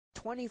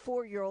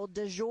24-year-old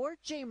DeJour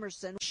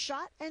Jamerson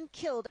shot and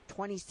killed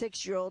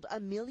 26-year-old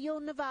Emilio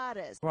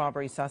Nevares.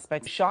 Robbery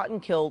suspect shot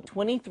and killed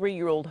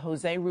 23-year-old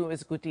Jose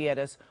Ruiz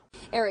Gutierrez.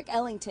 Eric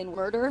Ellington,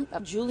 murder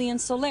of Julian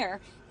Soler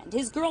and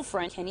his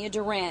girlfriend, Kenya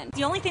Duran.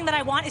 The only thing that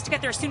I want is to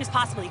get there as soon as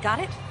possible. You got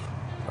it?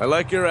 I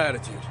like your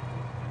attitude.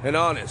 An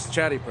honest,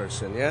 chatty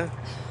person, yeah?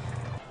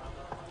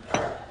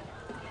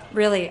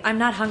 Really, I'm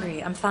not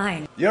hungry. I'm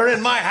fine. You're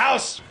in my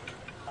house!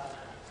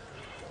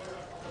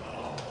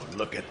 Oh,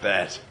 look at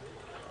that.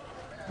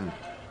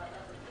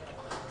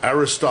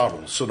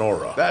 Aristotle,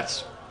 Sonora.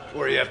 That's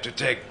where you have to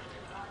take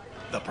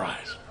the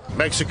prize.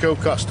 Mexico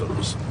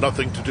Customs,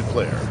 nothing to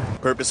declare.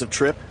 Purpose of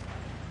trip?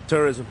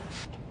 Tourism.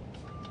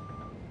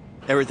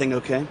 Everything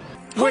okay?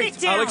 Put it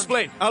down!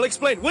 I'll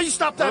explain. Will you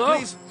stop that,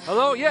 please?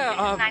 Hello?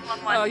 Yeah,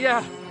 911.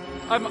 yeah.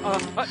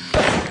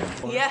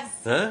 Yes.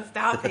 Huh?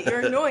 Stop it. You're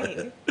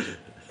annoying.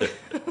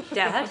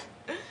 Dad?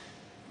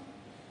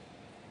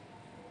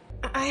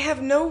 I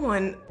have no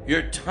one.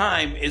 Your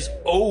time is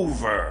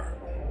over.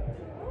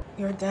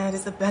 Your dad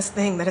is the best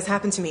thing that has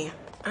happened to me.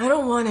 I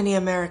don't want any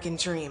American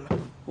dream.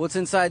 What's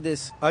inside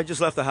this? I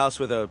just left the house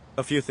with a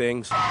few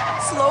things.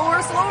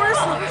 Slower, slower,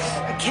 slower.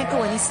 I can't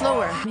go any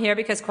slower. I'm here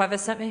because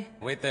Cuevas sent me.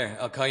 Wait there.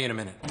 I'll call you in a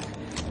minute.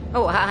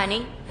 Oh,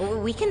 honey,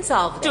 we can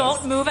solve this.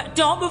 Don't move it.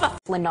 Don't move it.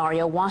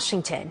 Lenario,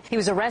 Washington. He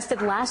was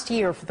arrested last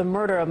year for the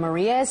murder of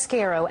Maria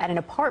Esquero at an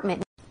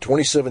apartment.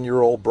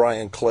 27-year-old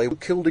Brian Clay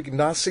killed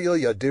Ignacia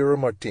Yadira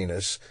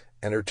Martinez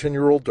and her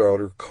 10-year-old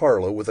daughter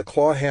Carla with a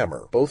claw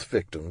hammer. Both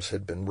victims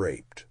had been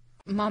raped.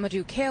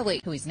 Mamadou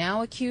Kelly, who is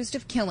now accused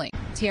of killing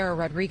Tierra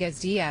Rodriguez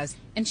Diaz,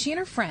 and she and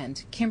her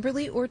friend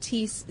Kimberly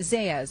Ortiz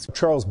Zayas.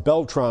 Charles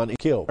Beltran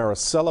killed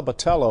Maricela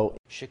Botello.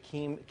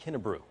 Shaquem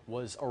Kinnebrew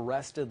was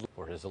arrested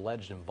for his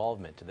alleged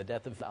involvement in the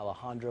death of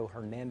Alejandro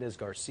Hernandez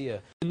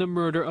Garcia. In the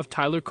murder of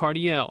Tyler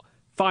Cardiel,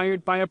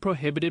 fired by a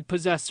prohibited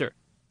possessor,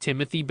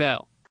 Timothy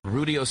Bell.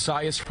 Rudy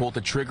Osias pulled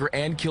the trigger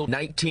and killed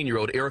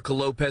 19-year-old Erica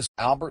Lopez.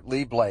 Albert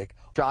Lee Blake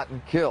shot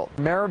and killed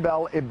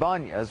Maribel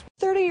Ibanez.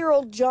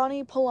 30-year-old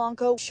Johnny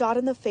Polanco shot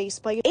in the face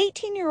by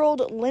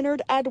 18-year-old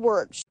Leonard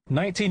Edwards.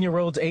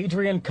 19-year-olds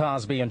Adrian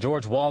Cosby and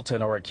George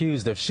Walton are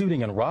accused of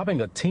shooting and robbing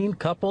a teen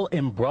couple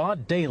in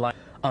broad daylight.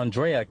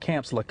 Andrea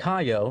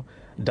Camps-Lacayo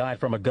died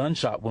from a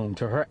gunshot wound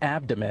to her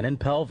abdomen and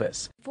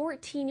pelvis.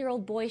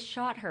 14-year-old boy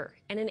shot her,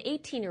 and an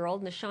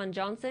 18-year-old, Nashawn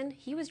Johnson,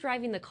 he was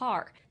driving the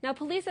car. Now,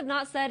 police have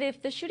not said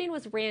if the shooting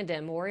was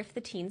random or if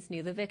the teens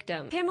knew the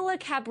victim. Pamela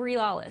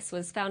Cabriales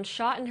was found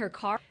shot in her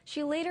car.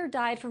 She later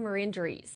died from her injuries.